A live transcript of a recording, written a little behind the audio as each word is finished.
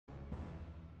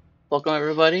Welcome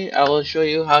everybody. I will show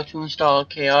you how to install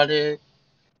Chaotic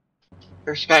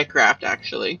or SkyCraft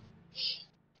actually,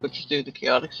 which is through the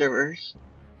Chaotic servers.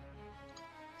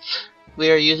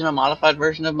 We are using a modified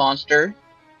version of Monster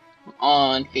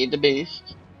on Feed the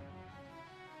Beast.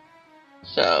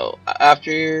 So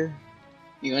after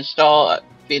you install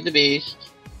Feed the Beast,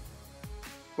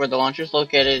 where the launcher is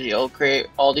located, you'll create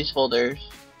all these folders.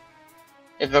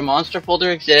 If a monster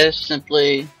folder exists,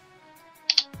 simply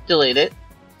delete it.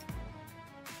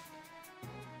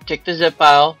 Take the zip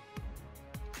file,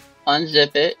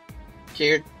 unzip it to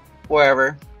your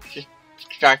wherever, just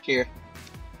extract here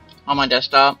on my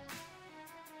desktop.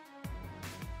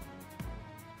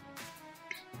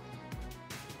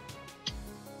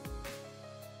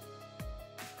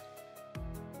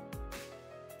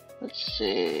 Let's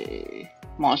see,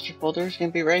 monster folder is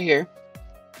going to be right here.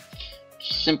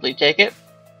 Just simply take it,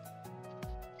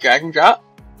 drag and drop,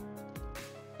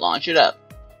 launch it up.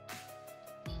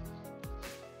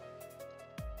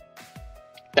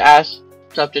 Fast,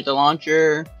 subject to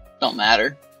launcher, don't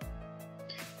matter.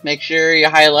 Make sure you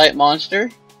highlight monster.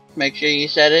 Make sure you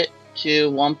set it to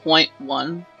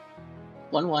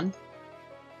 1.111.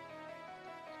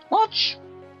 Launch.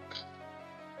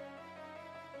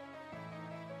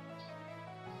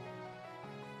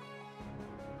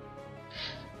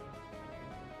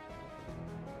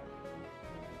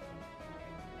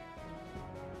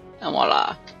 And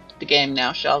voila, the game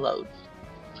now shall load.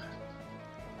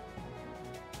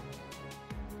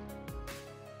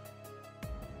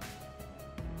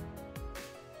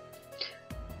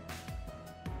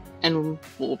 And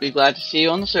we'll be glad to see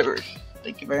you on the servers.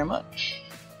 Thank you very much.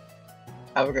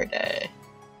 Have a great day.